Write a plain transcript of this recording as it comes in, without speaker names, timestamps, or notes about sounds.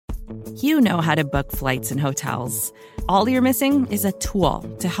You know how to book flights and hotels. All you're missing is a tool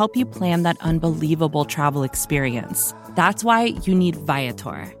to help you plan that unbelievable travel experience. That's why you need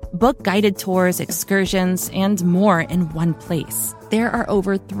Viator. Book guided tours, excursions, and more in one place. There are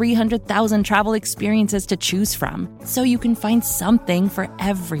over 300,000 travel experiences to choose from, so you can find something for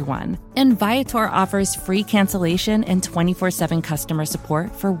everyone. And Viator offers free cancellation and 24/7 customer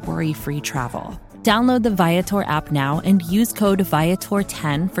support for worry-free travel. Download the Viator app now and use code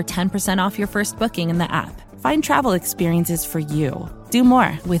Viator10 for 10% off your first booking in the app. Find travel experiences for you. Do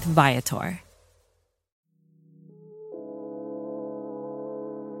more with Viator.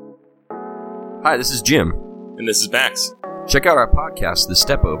 Hi, this is Jim. And this is Max. Check out our podcast, The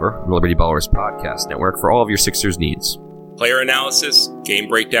Step Over, the Liberty Ballers Podcast Network, for all of your Sixers needs. Player analysis, game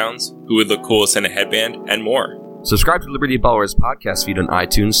breakdowns, who would look coolest in a headband, and more. Subscribe to Liberty Ballers podcast feed on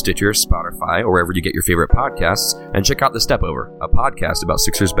iTunes, Stitcher, Spotify, or wherever you get your favorite podcasts, and check out The Step Over, a podcast about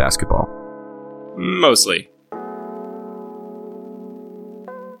Sixers basketball. Mostly.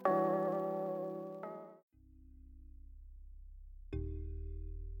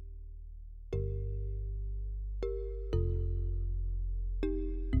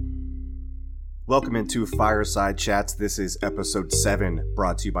 Welcome into Fireside Chats. This is episode 7,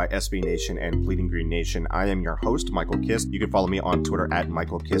 brought to you by SB Nation and Bleeding Green Nation. I am your host, Michael Kist. You can follow me on Twitter at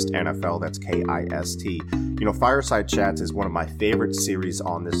Michael Kist NFL. That's Kist. You know, Fireside Chats is one of my favorite series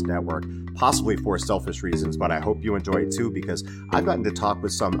on this network, possibly for selfish reasons, but I hope you enjoy it too, because I've gotten to talk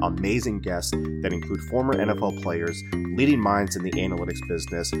with some amazing guests that include former NFL players, leading minds in the analytics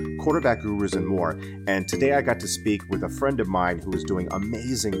business, quarterback gurus, and more. And today I got to speak with a friend of mine who is doing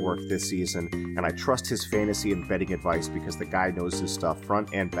amazing work this season, and I trust his fantasy and betting advice because the guy knows his stuff front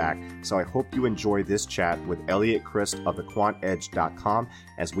and back. So I hope you enjoy this chat with Elliot Christ of thequantedge.com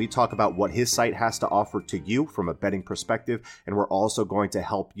as we talk about what his site has to offer to you from a betting perspective, and we're also going to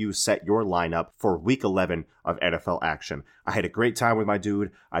help you set your lineup for Week 11 of NFL action. I had a great time with my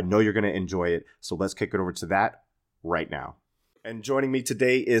dude. I know you're going to enjoy it, so let's kick it over to that right now. And joining me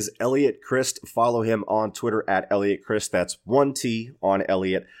today is Elliot Christ. Follow him on Twitter at Elliot Christ. That's 1T on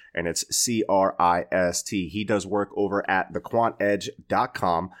Elliot, and it's Christ. He does work over at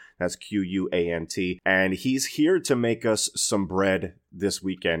thequantedge.com. That's Quant. And he's here to make us some bread this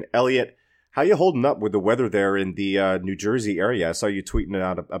weekend. Elliot, how you holding up with the weather there in the New Jersey area? I saw you tweeting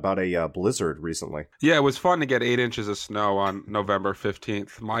out about a blizzard recently. Yeah, it was fun to get 8 inches of snow on November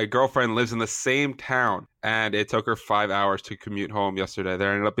 15th. My girlfriend lives in the same town, and it took her 5 hours to commute home yesterday.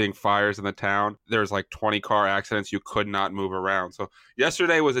 There ended up being fires in the town. There's like 20 car accidents. You could not move around. So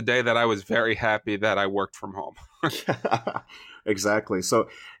yesterday was a day that I was very happy that I worked from home. Exactly. So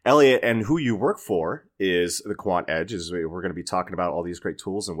Elliot, and who you work for is the Quant Edge. We're going to be talking about all these great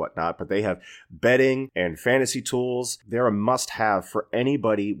tools and whatnot, but they have betting and fantasy tools. They're a must-have for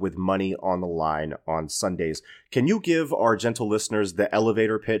anybody with money on the line on Sundays. Can you give our gentle listeners the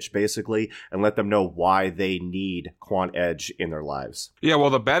elevator pitch, basically, and let them know why they need Quant Edge in their lives? Yeah, well,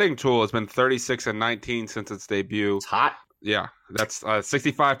 the betting tool has been 36-19 since its debut. It's hot. Yeah, that's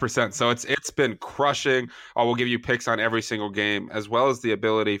 65%. So it's been crushing. We'll give you picks on every single game, as well as the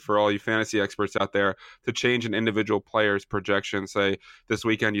ability for all you fantasy experts out there to change an individual player's projection. Say this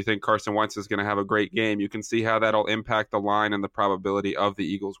weekend you think Carson Wentz is going to have a great game. You can see how that'll impact the line and the probability of the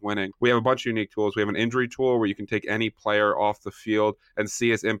Eagles winning. We have a bunch of unique tools. We have an injury tool where you can take any player off the field and see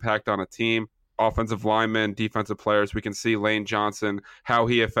his impact on a team. Offensive linemen, defensive players, we can see Lane Johnson, how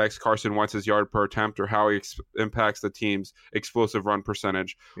he affects Carson Wentz's yard per attempt or how he impacts the team's explosive run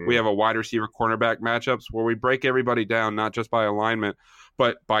percentage. We have a wide receiver cornerback matchups where we break everybody down, not just by alignment,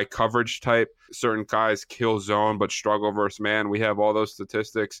 but by coverage type. Certain guys kill zone but struggle versus man. We have all those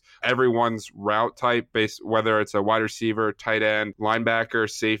statistics. Everyone's route type, based whether it's a wide receiver, tight end, linebacker,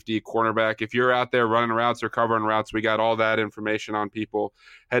 safety, cornerback. If you're out there running routes or covering routes, we got all that information on people.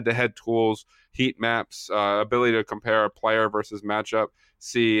 Head-to-head tools, heat maps, ability to compare a player versus matchup,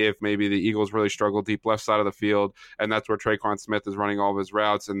 see if maybe the Eagles really struggle deep left side of the field, and that's where Traquan Smith is running all of his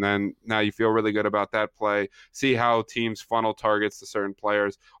routes, and then now you feel really good about that play. See how teams funnel targets to certain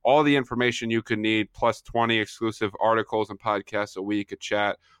players. All the information you could need, plus 20 exclusive articles and podcasts a week, a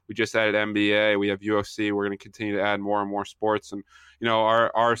chat. We just added NBA. We have UFC. We're going to continue to add more and more sports, and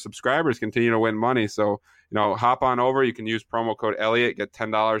our subscribers continue to win money. So hop on over. You can use promo code Elliot, get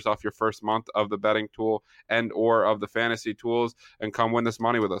 $10 off your first month of the betting tool and or of the fantasy tools, and come win this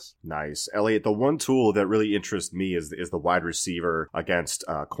money with us. Nice. Elliot, the one tool that really interests me is the wide receiver against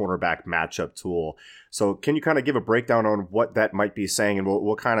cornerback matchup tool. So can you kind of give a breakdown on what that might be saying? And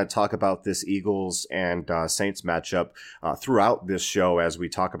we'll kind of talk about this Eagles and Saints matchup throughout this show as we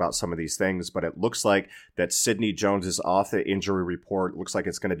talk about some of these things, but it looks like that Sidney Jones is off the injury report. It looks like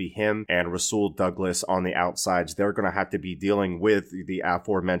it's going to be him and Rasul Douglas on the outsides. They're going to have to be dealing with the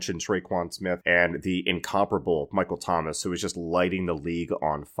aforementioned Traquan Smith and the incomparable Michael Thomas, who is just lighting the league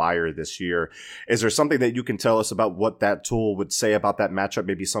on fire this year. Is there something that you can tell us about what that tool would say about that matchup?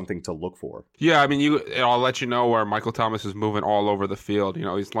 Maybe something to look for? Yeah, I mean, I'll let you know where Michael Thomas is moving all over the field. You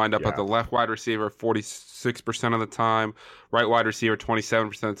know, he's lined up at the left wide receiver 46% of the time, right wide receiver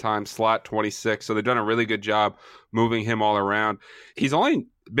 27% of the time, slot 26%. So they've done a really good job moving him all around. He's only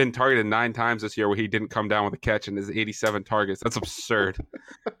been targeted 9 times this year where he didn't come down with a catch in his 87 targets. That's absurd.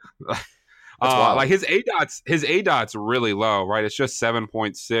 Like his ADOT's really low, right? It's just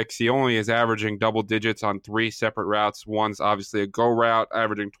 7.6. He only is averaging double digits on 3 separate routes. One's obviously a go route,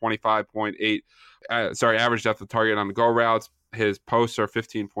 averaging 25.8. Average depth of target on the go routes. His posts are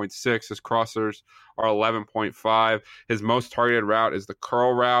 15.6. His crossers are 11.5. His most targeted route is the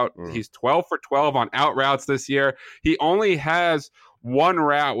curl route. He's 12 for 12 on out routes this year. He only has one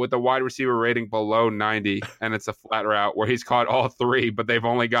route with a wide receiver rating below 90, and it's a flat route where he's caught all 3, but they've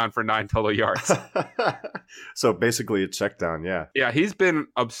only gone for 9 total yards. So basically a check down, yeah. Yeah, he's been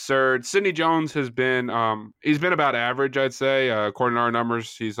absurd. Sidney Jones has been he's been about average, I'd say. According to our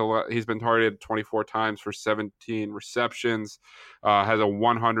numbers, he's been targeted 24 times for 17 receptions, has a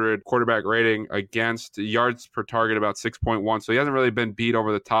 100 quarterback rating against, yards per target about 6.1, so he hasn't really been beat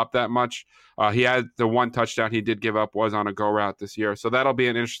over the top that much. He had the 1 touchdown he did give up was on a go route this year. So that'll be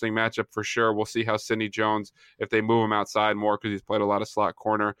an interesting matchup for sure. We'll see how Sidney Jones, if they move him outside more, because he's played a lot of slot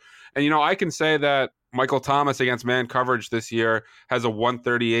corner. And, you know, I can say that Michael Thomas against man coverage this year has a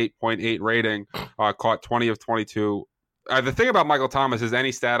 138.8 rating, caught 20 of 22. The thing about Michael Thomas is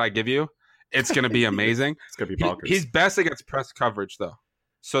any stat I give you, it's going to be amazing. It's going to be bonkers. He's best against press coverage, though.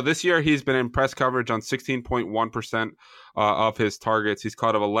 So this year he's been in press coverage on 16.1% of his targets. He's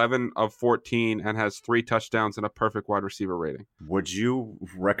caught of 11 of 14 and has 3 touchdowns and a perfect wide receiver rating. Would you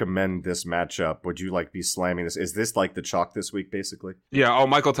recommend this matchup? Would you be slamming this? Is this like the chalk this week, basically? Yeah. Oh,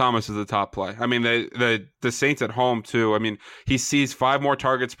 Michael Thomas is the top play. I mean, the Saints at home too. I mean, he sees 5 more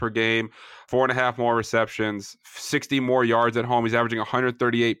targets per game, 4.5 more receptions, 60 more yards at home. He's averaging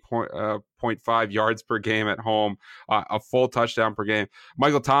 138.5 yards per game at home, a full touchdown per game.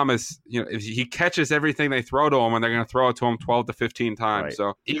 Michael Thomas, you know, if he catches everything they throw to him, and they're going to throw it to him 12 to 15 times. Right.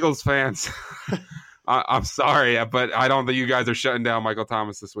 So Eagles fans, I'm sorry, but I don't think you guys are shutting down Michael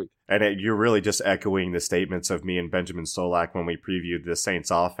Thomas this week. And you're really just echoing the statements of me and Benjamin Solak when we previewed the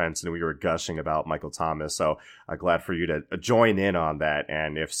Saints offense and we were gushing about Michael Thomas. So I'm glad for you to join in on that.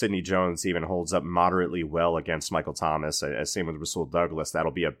 And if Sidney Jones even holds up moderately well against Michael Thomas, as same with Rasul Douglas,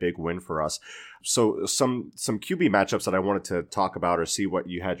 that'll be a big win for us. So some QB matchups that I wanted to talk about or see what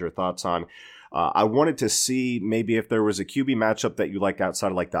you had your thoughts on. I wanted to see maybe if there was a QB matchup that you like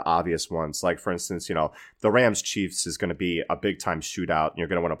outside of the obvious ones. Like, for instance, you know, the Rams-Chiefs is going to be a big-time shootout, and you're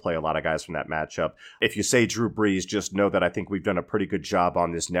going to want to play a lot of guys from that matchup. If you say Drew Brees, just know that I think we've done a pretty good job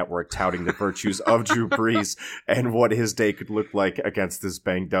on this network touting the virtues of Drew Brees and what his day could look like against this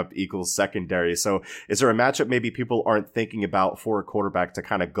banged-up Eagles secondary. So is there a matchup maybe people aren't thinking about for a quarterback to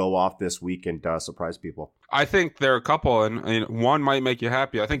kind of go off this week and surprise people? I think there are a couple, and one might make you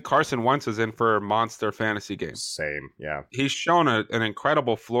happy. I think Carson Wentz is in for a monster fantasy game. Same, yeah. He's shown an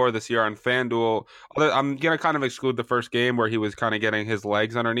incredible floor this year on FanDuel. I'm going to kind of exclude the first game where he was kind of getting his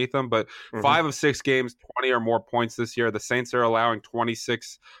legs underneath him, but 5 of 6 games, 20 or more points this year. The Saints are allowing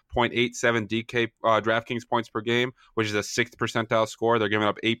 26.87 DK DraftKings points per game, which is a 6th percentile score. They're giving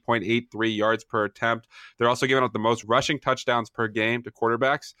up 8.83 yards per attempt. They're also giving up the most rushing touchdowns per game to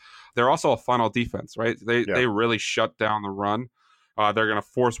quarterbacks. They're also a funnel defense, right? They really shut down the run. They're going to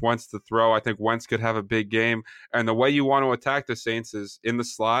force Wentz to throw. I think Wentz could have a big game. And the way you want to attack the Saints is in the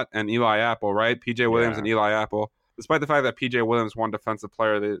slot and Eli Apple, right? PJ Williams and Eli Apple. Despite the fact that PJ Williams won Defensive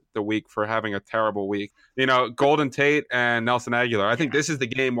Player of the Week for having a terrible week. You know, Golden Tate and Nelson Aguilar. I think this is the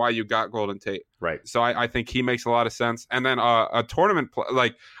game why you got Golden Tate. Right. So I think he makes a lot of sense. And then a tournament,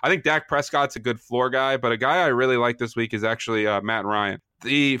 I think Dak Prescott's a good floor guy, but a guy I really like this week is actually Matt Ryan.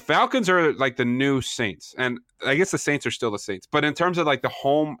 The Falcons are like the new Saints, and I guess the Saints are still the Saints. But in terms of the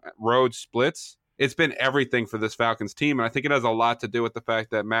home road splits, it's been everything for this Falcons team. And I think it has a lot to do with the fact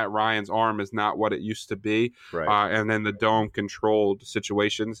that Matt Ryan's arm is not what it used to be. Right. And then the dome-controlled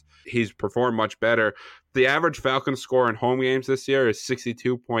situations, he's performed much better. The average Falcons score in home games this year is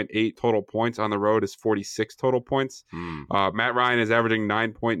 62.8 total points. On the road is 46 total points. Matt Ryan is averaging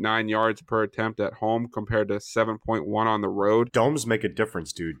 9.9 yards per attempt at home compared to 7.1 on the road. Domes make a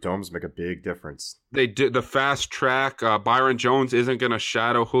difference, dude. Domes make a big difference. They did the fast track. Byron Jones isn't going to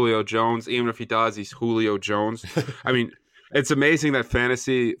shadow Julio Jones. Even if he does, he's Julio Jones. I mean, It's amazing that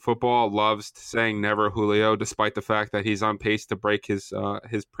fantasy football loves saying never Julio, despite the fact that he's on pace to break his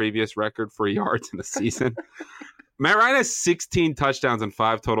previous record for yards in a season. Matt Ryan has 16 touchdowns and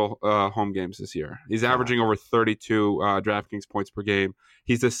 5 total home games this year. He's averaging over 32 DraftKings points per game.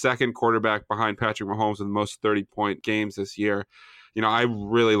 He's the second quarterback behind Patrick Mahomes with the most 30-point games this year. I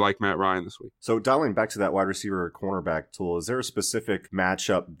really like Matt Ryan this week. So dialing back to that wide receiver or cornerback tool, is there a specific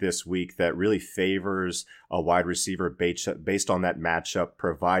matchup this week that really favors a wide receiver based on that matchup,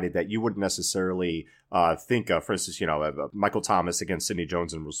 provided that you wouldn't necessarily think of? For instance, Michael Thomas against Sidney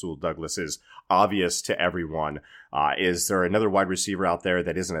Jones and Rasul Douglas is obvious to everyone. Is there another wide receiver out there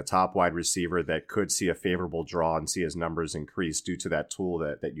that isn't a top wide receiver that could see a favorable draw and see his numbers increase due to that tool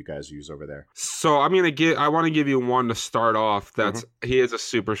that you guys use over there? So I want to give you one to start off. He is a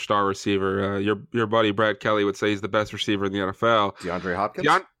superstar receiver. Your buddy Brad Kelly would say he's the best receiver in the NFL. DeAndre Hopkins?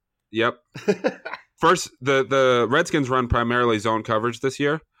 Yep. First, the Redskins run primarily zone coverage this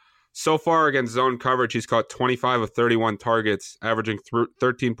year. So far against zone coverage, he's caught 25 of 31 targets, averaging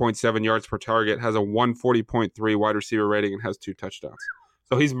 13.7 yards per target, has a 140.3 wide receiver rating, and has 2 touchdowns.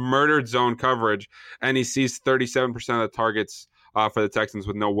 So he's murdered zone coverage, and he sees 37% of the targets for the Texans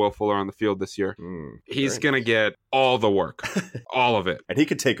with no Will Fuller on the field this year. He's going to get all the work, all of it. And he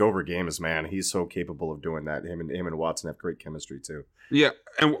could take over games, man. He's so capable of doing that. Him and Watson have great chemistry, too. Yeah,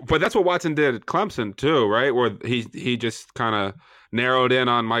 but that's what Watson did at Clemson, too, right? Where he just kind of narrowed in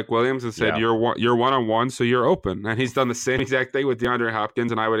on Mike Williams and said, you're one-on-one, so you're open. And he's done the same exact thing with DeAndre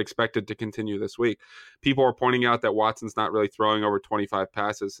Hopkins, and I would expect it to continue this week. People are pointing out that Watson's not really throwing over 25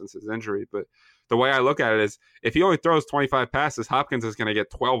 passes since his injury, but the way I look at it is if he only throws 25 passes, Hopkins is going to get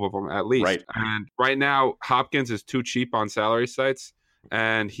 12 of them at least. Right. And right now, Hopkins is too cheap on salary sites,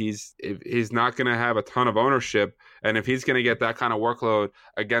 and he's not going to have a ton of ownership. And if he's going to get that kind of workload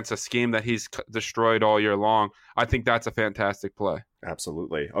against a scheme that he's destroyed all year long, I think that's a fantastic play.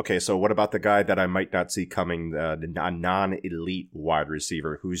 Absolutely. Okay, so what about the guy that I might not see coming, a non-elite wide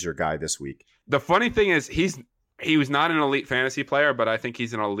receiver? Who's your guy this week? The funny thing is he was not an elite fantasy player, but I think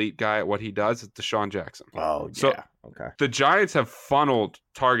he's an elite guy at what he does. It's Deshaun Jackson. Oh, yeah. So okay. The Giants have funneled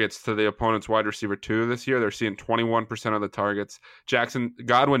targets to the opponent's wide receiver 2 this year. They're seeing 21% of the targets.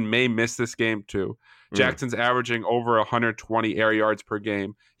 Godwin may miss this game too. Jackson's averaging over 120 air yards per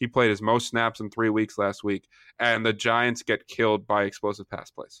game. He played his most snaps in 3 weeks last week, and the Giants get killed by explosive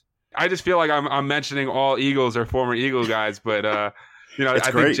pass plays. I just feel like I'm mentioning all Eagles or former Eagle guys, but I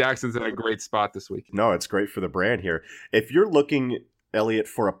think Jackson's in a great spot this week. No, it's great for the brand here. If you're looking, Elliot,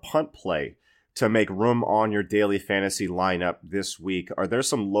 for a punt play to make room on your daily fantasy lineup this week, are there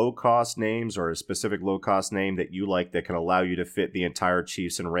some low-cost names or a specific low-cost name that you like that can allow you to fit the entire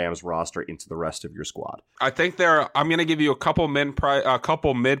Chiefs and Rams roster into the rest of your squad? I think I'm going to give you a couple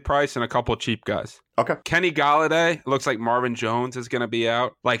mid-price and a couple cheap guys. Okay. Kenny Golladay, looks like Marvin Jones is going to be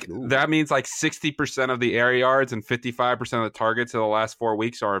out. That means 60% of the air yards and 55% of the targets in the last 4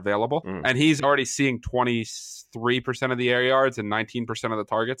 weeks are available. And he's already seeing 23% of the air yards and 19% of the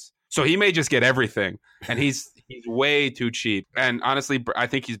targets. So he may just get everything. And he's way too cheap. And honestly, I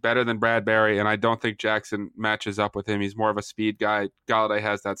think he's better than Bradbury, and I don't think Jackson matches up with him. He's more of a speed guy. Golladay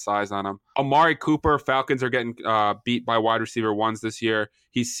has that size on him. Amari Cooper, Falcons are getting beat by wide receiver 1s this year.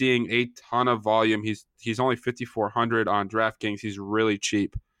 He's seeing a ton of volume. He's only 5,400 on DraftKings. He's really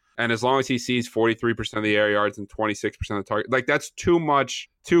cheap. And as long as he sees 43% of the air yards and 26% of the target, that's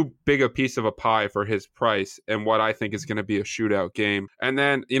too big a piece of a pie for his price and what I think is going to be a shootout game. And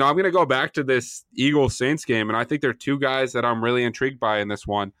then, I'm going to go back to this Eagles-Saints game, and I think there are 2 guys that I'm really intrigued by in this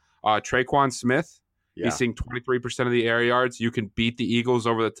one. Traquan Smith. Yeah. He's seeing 23% of the air yards. You can beat the Eagles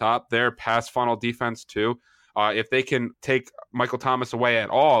over the top. Their pass funnel defense, too. If they can take Michael Thomas away at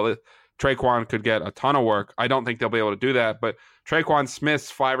all, Traquan could get a ton of work. I don't think they'll be able to do that, but Traquan Smith's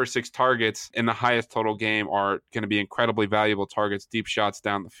 5 or 6 targets in the highest total game are going to be incredibly valuable targets, deep shots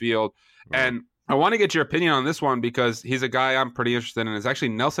down the field. Right. And I want to get your opinion on this one because he's a guy I'm pretty interested in. It's actually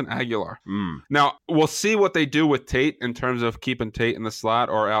Nelson Aguilar. Now, we'll see what they do with Tate in terms of keeping Tate in the slot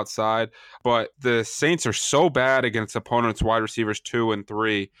or outside, but the Saints are so bad against opponents' wide receivers 2 and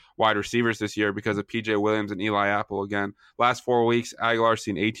 3 wide receivers this year because of P.J. Williams and Eli Apple again. Last 4 weeks, Aguilar's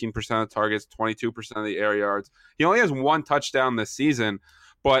seen 18% of the targets, 22% of the air yards. He only has 1 touchdown this season,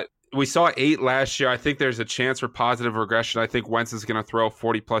 but we saw 8 last year. I think there's a chance for positive regression. I think Wentz is going to throw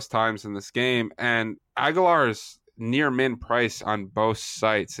 40-plus times in this game. And Aguilar is near min price on both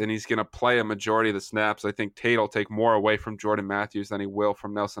sites, and he's going to play a majority of the snaps. I think Tate will take more away from Jordan Matthews than he will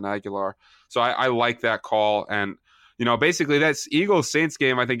from Nelson Aguilar. So I like that call. And, Basically that's Eagles-Saints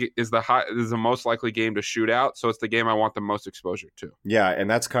game, I think is the most likely game to shoot out. So it's the game I want the most exposure to. Yeah, and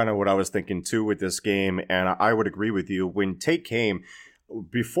that's kind of what I was thinking too with this game. And I would agree with you.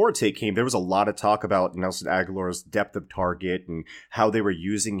 Before Tate came, there was a lot of talk about Nelson Agholor's depth of target and how they were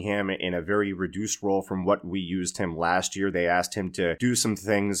using him in a very reduced role from what we used him last year. They asked him to do some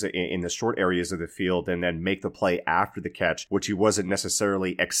things in the short areas of the field and then make the play after the catch, which he wasn't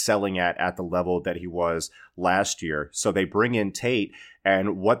necessarily excelling at the level that he was last year. So they bring in Tate,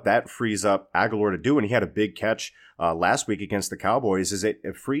 and what that frees up Agholor to do, and he had a big catch last week against the Cowboys, is it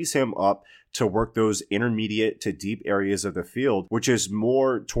frees him up to work those intermediate to deep areas of the field, which is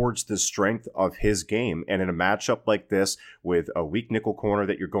more towards the strength of his game. And in a matchup like this with a weak nickel corner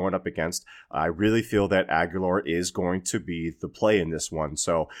that you're going up against, I really feel that Agholor is going to be the play in this one.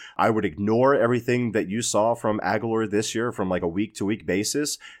 So I would ignore everything that you saw from Agholor this year from like a week to week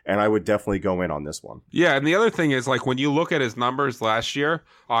basis, and I would definitely go in on this one. Yeah, and the other thing is, like, when you look at his numbers last year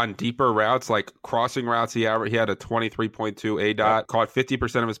on deeper routes, like crossing routes, he had a 23.2 ADOT, caught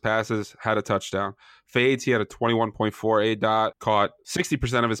 50% of his passes, had a touchdown. Fades, he had a 21.4 ADOT, caught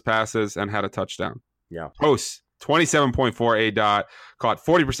 60% of his passes, and had a touchdown. Yeah. Posts, 27.4 ADOT, caught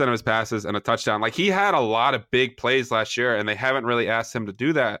 40% of his passes and a touchdown. Like, he had a lot of big plays last year, and they haven't really asked him to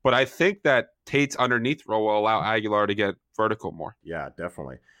do that. But I think that Tate's underneath role will allow Agholor to get vertical more. Yeah,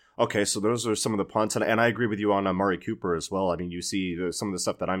 definitely. Okay, so those are some of the punts, and I agree with you on Amari Cooper as well. I mean, you see some of the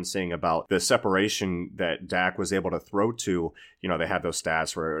stuff that I'm saying about the separation that Dak was able to throw to. They have those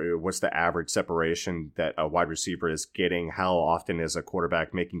stats where what's the average separation that a wide receiver is getting, how often is a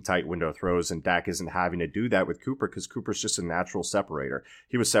quarterback making tight window throws, and Dak isn't having to do that with Cooper because Cooper's just a natural separator.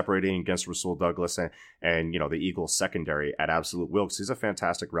 He was separating against Rasul Douglas and the Eagles secondary at absolute will because he's a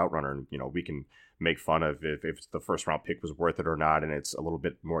fantastic route runner, and we can make fun of if the first round pick was worth it or not, and it's a little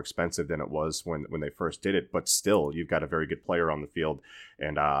bit more expensive than it was when they first did it, but still you've got a very good player on the field,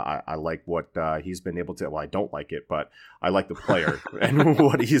 and I like what he's been able to. Well, I don't like it, but I like the player and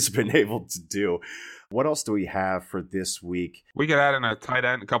what he's been able to do. What else do we have for this week? We could add in a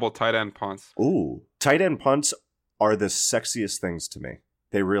couple of tight end punts. Ooh, tight end punts are the sexiest things to me.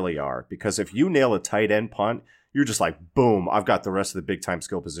 They really are, because if you nail a tight end punt, you're just like, boom, I've got the rest of the big time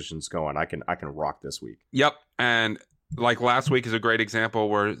skill positions going. I can rock this week. Yep. And like last week is a great example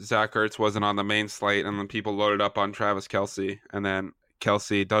where Zach Ertz wasn't on the main slate, and then people loaded up on Travis Kelce, and then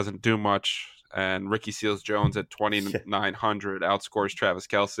Kelce doesn't do much, and Ricky Seals-Jones at 2,900 outscores Travis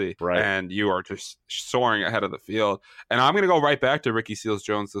Kelce, right, and you are just soaring ahead of the field. And I'm going to go right back to Ricky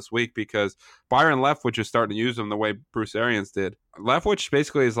Seals-Jones this week because Byron Leftwich is starting to use him the way Bruce Arians did. Leftwich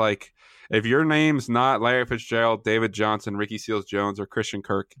basically is like, if your name's not Larry Fitzgerald, David Johnson, Ricky Seals-Jones, or Christian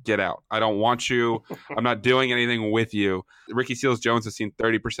Kirk, get out. I don't want you. I'm not doing anything with you. Ricky Seals-Jones has seen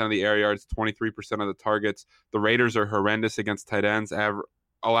 30% of the air yards, 23% of the targets. The Raiders are horrendous against tight ends,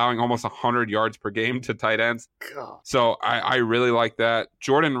 allowing almost 100 yards per game to tight ends. God. So I really like that.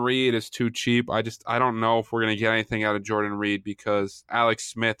 Jordan Reed is too cheap. I don't know if we're going to get anything out of Jordan Reed because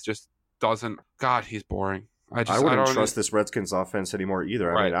Alex Smith just doesn't. God, he's boring. I wouldn't trust this Redskins offense anymore either.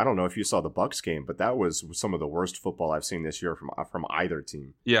 Right. I mean, I don't know if you saw the Bucks game, but that was some of the worst football I've seen this year from either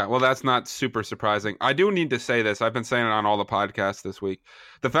team. Yeah, well, that's not super surprising. I do need to say this. I've been saying it on all the podcasts this week.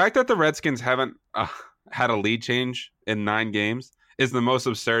 The fact that the Redskins haven't had a lead change in 9 games is the most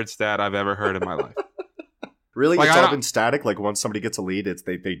absurd stat I've ever heard in my life. Really? Like, it's all been static? Like, once somebody gets a lead,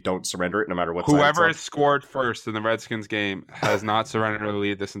 they don't surrender it no matter what. Whoever has scored first in the Redskins game has not surrendered a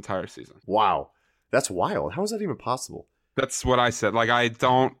lead this entire season. Wow. That's wild. How is that even possible? That's what I said. Like, I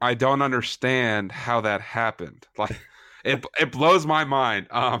don't understand how that happened. Like, it blows my mind.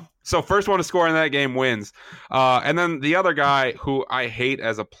 So first one to score in that game wins. And then the other guy who I hate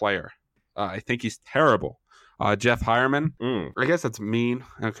as a player, I think he's terrible. Jeff Hireman. I guess that's mean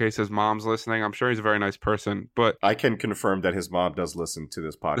in case his mom's listening. I'm sure he's a very nice person, but I can confirm that his mom does listen to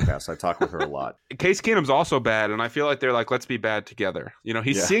this podcast. I talk with her a lot. Case Keenum's also bad, and I feel like they're like, let's be bad together.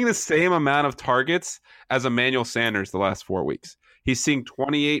 He's seeing the same amount of targets as Emmanuel Sanders the last 4 weeks. He's seeing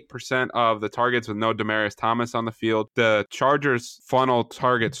 28% of the targets with no Demaryius Thomas on the field. The Chargers funnel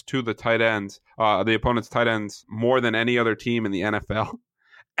targets to the tight ends, the opponent's tight ends, more than any other team in the NFL.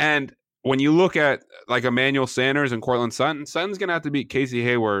 And when you look at like Emmanuel Sanders and Cortland Sutton's going to have to beat Casey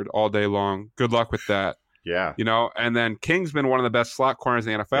Hayward all day long. Good luck with that. Yeah. And then King's been one of the best slot corners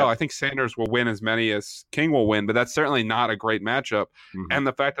in the NFL. Yep. I think Sanders will win as many as King will win, but that's certainly not a great matchup. Mm-hmm. And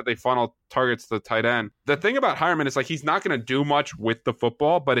the fact that they funnel targets to the tight end. The thing about Hireman is like he's not going to do much with the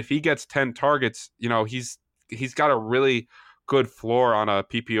football, but if he gets 10 targets, he's got a really good floor on a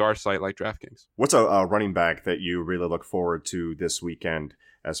PPR site like DraftKings. What's a running back that you really look forward to this weekend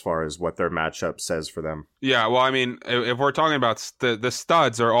as far as what their matchup says for them. Yeah, well, I mean, if we're talking about the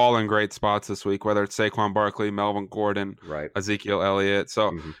studs are all in great spots this week, whether it's Saquon Barkley, Melvin Gordon, Right. Ezekiel Elliott.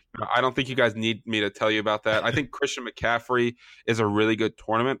 So I don't think you guys need me to tell you about that. I think Christian McCaffrey is a really good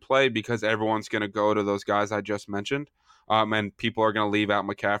tournament play because everyone's going to go to those guys I just mentioned, and people are going to leave out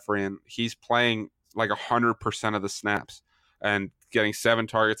McCaffrey, and he's playing like 100% of the snaps and getting 7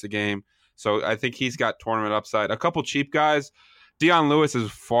 targets a game. So I think he's got tournament upside. A couple cheap guys. Dion Lewis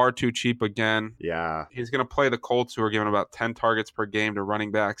is far too cheap again. Yeah. He's going to play the Colts, who are giving about 10 targets per game to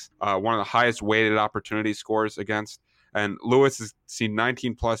running backs, one of the highest weighted opportunity scores against. And Lewis has seen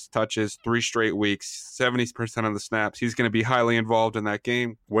 19-plus touches, 3 straight weeks, 70% of the snaps. He's going to be highly involved in that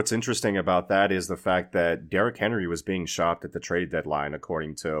game. What's interesting about that is the fact that Derrick Henry was being shopped at the trade deadline,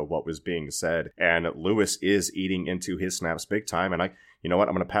 according to what was being said. And Lewis is eating into his snaps big time. And you know what?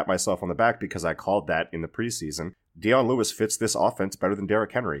 I'm going to pat myself on the back because I called that in the preseason. Dion Lewis fits this offense better than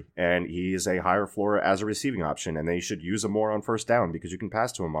Derrick Henry, and he is a higher floor as a receiving option, and they should use him more on first down because you can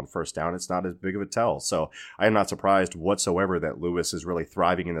pass to him on first down. It's not as big of a tell. So I am not surprised whatsoever that Lewis is really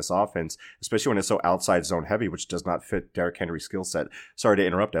thriving in this offense, especially when it's so outside zone heavy, which does not fit Derrick Henry's skill set. Sorry to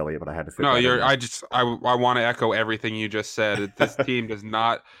interrupt, Elliot, but I had to fit No, that in. I want to echo everything you just said. This team does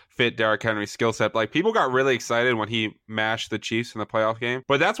not fit Derrick Henry's skill set. Like, people got really excited when he mashed the Chiefs in the playoff game,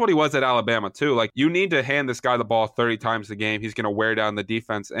 but that's what he was at Alabama too. Like, you need to hand this guy the ball 30 times a game. He's going to wear down the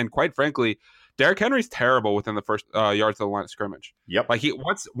defense. And quite frankly, Derrick Henry's terrible within the first yards of the line of scrimmage. Yep. Like,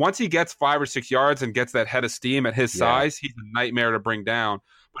 once he gets 5 or 6 yards and gets that head of steam at his size, he's a nightmare to bring down.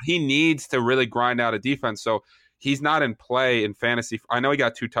 But he needs to really grind out a defense. So he's not in play in fantasy. I know he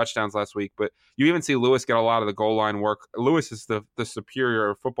got 2 touchdowns last week, but you even see Lewis get a lot of the goal line work. Lewis is the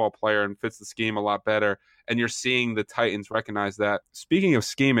superior football player and fits the scheme a lot better. And you're seeing the Titans recognize that. Speaking of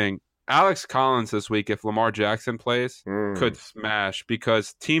scheming, Alex Collins this week, if Lamar Jackson plays, could smash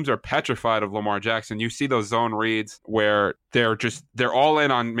because teams are petrified of Lamar Jackson. You see those zone reads where they're all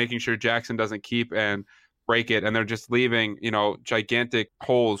in on making sure Jackson doesn't keep and break it, and they're just leaving, gigantic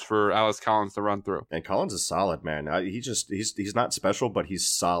holes for Alex Collins to run through. And Collins is solid, man. He's not special, but he's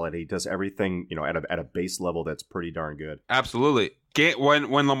solid. He does everything, at a base level that's pretty darn good. Absolutely.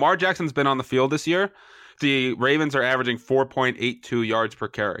 When Lamar Jackson's been on the field this year, the Ravens are averaging 4.82 yards per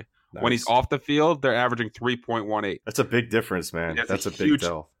carry. Nice. When he's off the field, they're averaging 3.18. That's a big difference, man. That's a big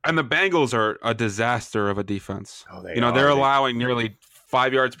tell. And the Bengals are a disaster of a defense. Oh, they're allowing nearly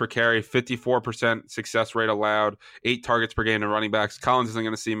 5 yards per carry, 54% success rate allowed, 8 targets per game to running backs. Collins isn't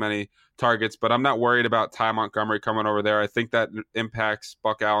going to see many targets, but I'm not worried about Ty Montgomery coming over there. I think that impacts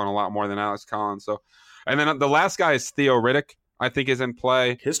Buck Allen a lot more than Alex Collins. So, and then the last guy is Theo Riddick, I think, is in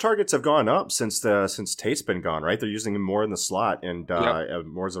play. His targets have gone up since Tate's been gone, right? They're using him more in the slot and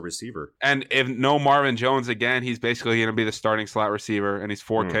more as a receiver. And if no Marvin Jones again, he's basically going to be the starting slot receiver, and he's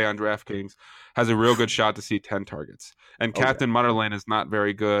 4K on DraftKings. Has a real good shot to see 10 targets. And Captain Mutterlane is not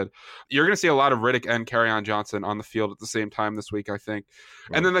very good. You're going to see a lot of Riddick and Kerryon Johnson on the field at the same time this week, I think.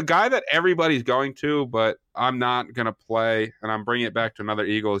 And then the guy that everybody's going to, but I'm not going to play, and I'm bringing it back to another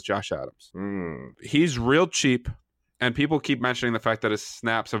Eagle, is Josh Adams. He's real cheap. And people keep mentioning the fact that his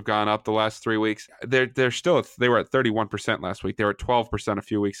snaps have gone up the last 3 weeks. They were at 31% last week. They were at 12% a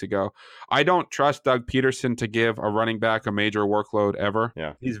few weeks ago. I don't trust Doug Peterson to give a running back a major workload ever.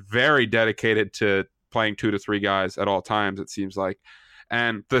 Yeah. He's very dedicated to playing 2 to 3 guys at all times, it seems like.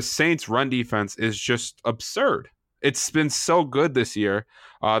 And the Saints' run defense is just absurd. It's been so good this year.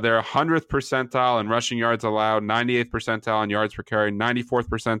 They're 100th percentile in rushing yards allowed, 98th percentile in yards per carry, 94th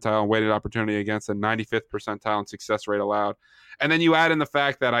percentile in weighted opportunity against, and 95th percentile in success rate allowed. And then you add in the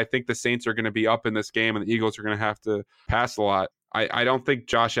fact that I think the Saints are going to be up in this game and the Eagles are going to have to pass a lot. I don't think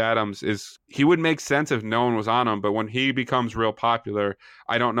Josh Adams he would make sense if no one was on him, but when he becomes real popular,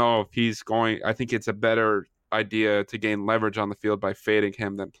 I don't know if I think it's a better idea to gain leverage on the field by fading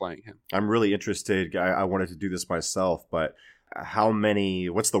him than playing him. I'm really interested. I wanted to do this myself, but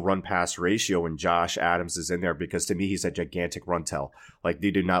what's the run pass ratio when Josh Adams is in there? Because to me, he's a gigantic run tell. Like,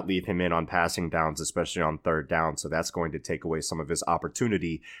 they do not leave him in on passing downs, especially on third down. So that's going to take away some of his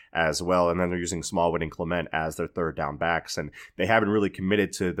opportunity as well. And then they're using Smallwood and Clement as their third down backs. And they haven't really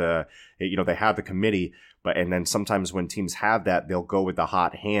committed to they have the committee, and then sometimes when teams have that, they'll go with the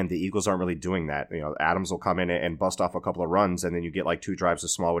hot hand. The Eagles aren't really doing that. Adams will come in and bust off a couple of runs, and then you get like 2 drives of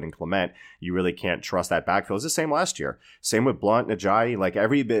Smallwood and Clement. You really can't trust that backfield. It's the same last year. Same with Blunt, Ajayi. Like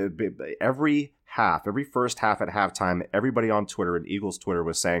every half, every first half at halftime, everybody on Twitter and Eagles Twitter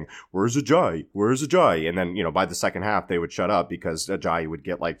was saying, "Where's Ajayi? Where's Ajayi?" And then, by the second half, they would shut up because Ajayi would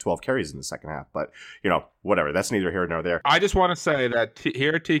get like 12 carries in the second half. But, whatever. That's neither here nor there. I just want to say that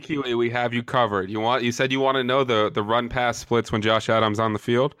here at TQE, we have you covered. You said you want to know the run-pass splits when Josh Adams on the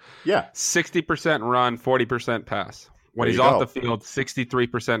field? Yeah. 60% run, 40% pass. When he's off the field,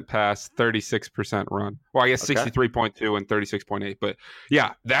 63% pass, 36% run. Well, I guess 63.2 and 36.8. But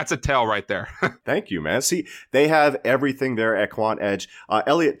yeah, that's a tell right there. Thank you, man. See, they have everything there at Quant Edge.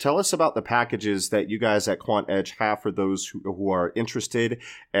 Elliot, tell us about the packages that you guys at Quant Edge have for those who are interested.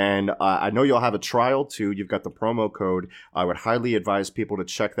 And I know you'll have a trial too. You've got the promo code. I would highly advise people to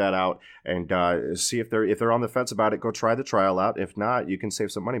check that out and see if they're on the fence about it. Go try the trial out. If not, you can save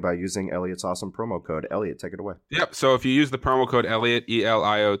some money by using Elliot's awesome promo code. Elliot, take it away. Yep. So if you use the promo code Elliot,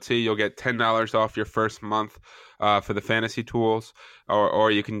 ELIOT, you'll get $10 off your first month for the fantasy tools, or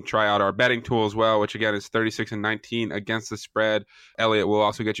you can try out our betting tool as well, which again is 36-19 against the spread. Elliot will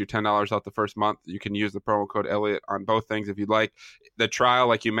also get you $10 off the first month. You can use the promo code Elliot on both things if you'd like. The trial,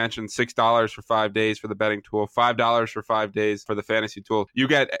 like you mentioned, $6 for 5 days for the betting tool, $5 for 5 days for the fantasy tool. You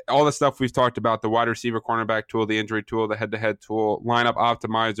get all the stuff we've talked about, the wide receiver cornerback tool, the injury tool, the head-to-head tool, lineup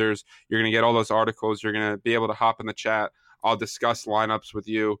optimizers. You're going to get all those articles. You're going to be able to hop in the chat. I'll discuss lineups with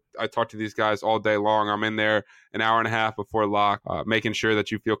you. I talk to these guys all day long. I'm in there an hour and a half before lock, making sure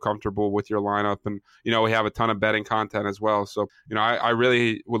that you feel comfortable with your lineup. And, we have a ton of betting content as well. So, I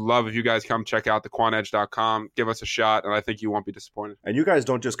really would love if you guys come check out thequantedge.com, give us a shot, and I think you won't be disappointed. And you guys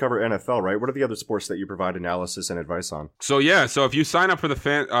don't just cover NFL, right? What are the other sports that you provide analysis and advice on? So if you sign up for the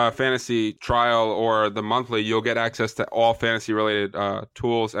fantasy trial or the monthly, you'll get access to all fantasy-related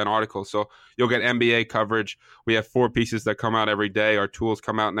tools and articles. So you'll get NBA coverage. We have 4 pieces that come out every day. Our tools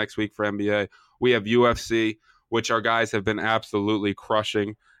come out next week for NBA. We have UFC, which our guys have been absolutely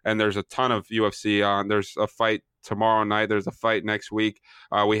crushing. And there's a ton of UFC on. There's a fight tomorrow night. There's a fight next week.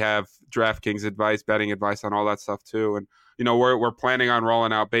 We have DraftKings advice, betting advice on all that stuff too. And, we're planning on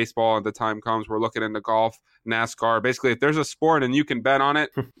rolling out baseball as the time comes. We're looking into golf, NASCAR. Basically, if there's a sport and you can bet on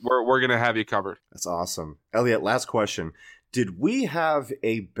it, we're going to have you covered. That's awesome. Elliot, last question. Did we have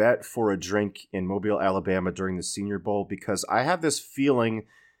a bet for a drink in Mobile, Alabama during the Senior Bowl? Because I have this feeling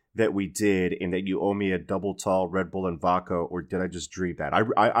that we did and that you owe me a double tall Red Bull and vodka, or did I just dream that?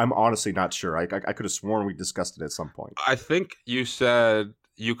 I'm honestly not sure. I could have sworn we discussed it at some point. I think you said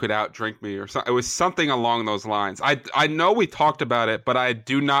you could outdrink me or something. It was something along those lines. I know we talked about it, but I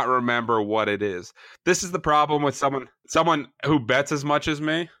do not remember what it is. This is the problem with someone who bets as much as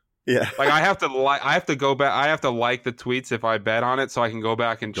me. Yeah. Like I have to go back. I have to like the tweets if I bet on it so I can go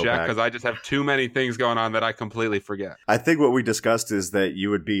back and check because I just have too many things going on that I completely forget. I think what we discussed is that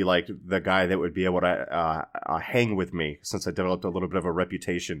you would be like the guy that would be able to hang with me since I developed a little bit of a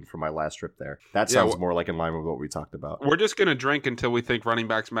reputation for my last trip there. That sounds more like in line with what we talked about. We're just going to drink until we think running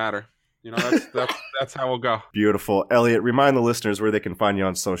backs matter. That's how we'll go. Beautiful. Elliot, remind the listeners where they can find you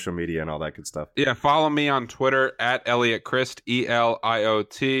on social media and all that good stuff. Yeah, follow me on Twitter at Elliot Christ,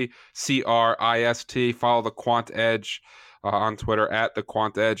 ELIOT CRIST. Follow the Quant Edge on Twitter at the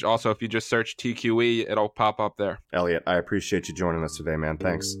Quant Edge. Also, if you just search TQE, it'll pop up there. Elliot, I appreciate you joining us today, man.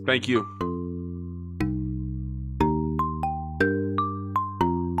 Thanks. Thank you.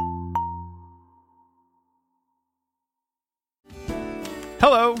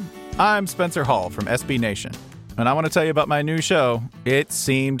 Hello, I'm Spencer Hall from SB Nation, and I want to tell you about my new show, It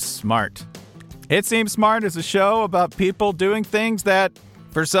Seemed Smart. It Seemed Smart is a show about people doing things that,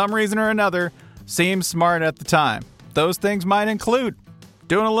 for some reason or another, seem smart at the time. Those things might include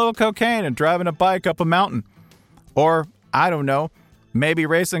doing a little cocaine and driving a bike up a mountain. Or, I don't know, maybe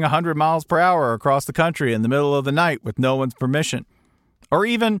racing 100 miles per hour across the country in the middle of the night with no one's permission. Or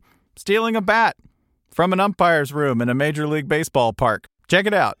even stealing a bat from an umpire's room in a Major League Baseball park. Check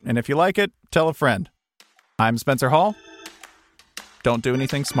it out, and if you like it, tell a friend. I'm Spencer Hall. Don't do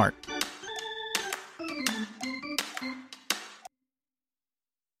anything smart.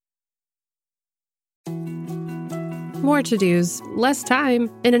 More to-dos, less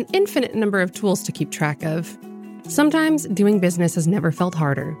time, and an infinite number of tools to keep track of. Sometimes doing business has never felt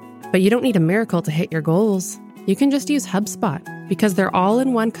harder, but you don't need a miracle to hit your goals. You can just use HubSpot, because their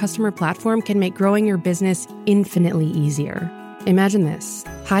all-in-one customer platform can make growing your business infinitely easier. Imagine this: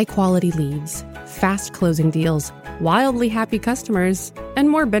 high-quality leads, fast closing deals, wildly happy customers,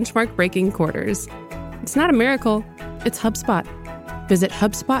 and more benchmark-breaking quarters. It's not a miracle, it's HubSpot. Visit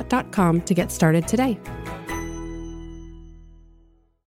HubSpot.com to get started today.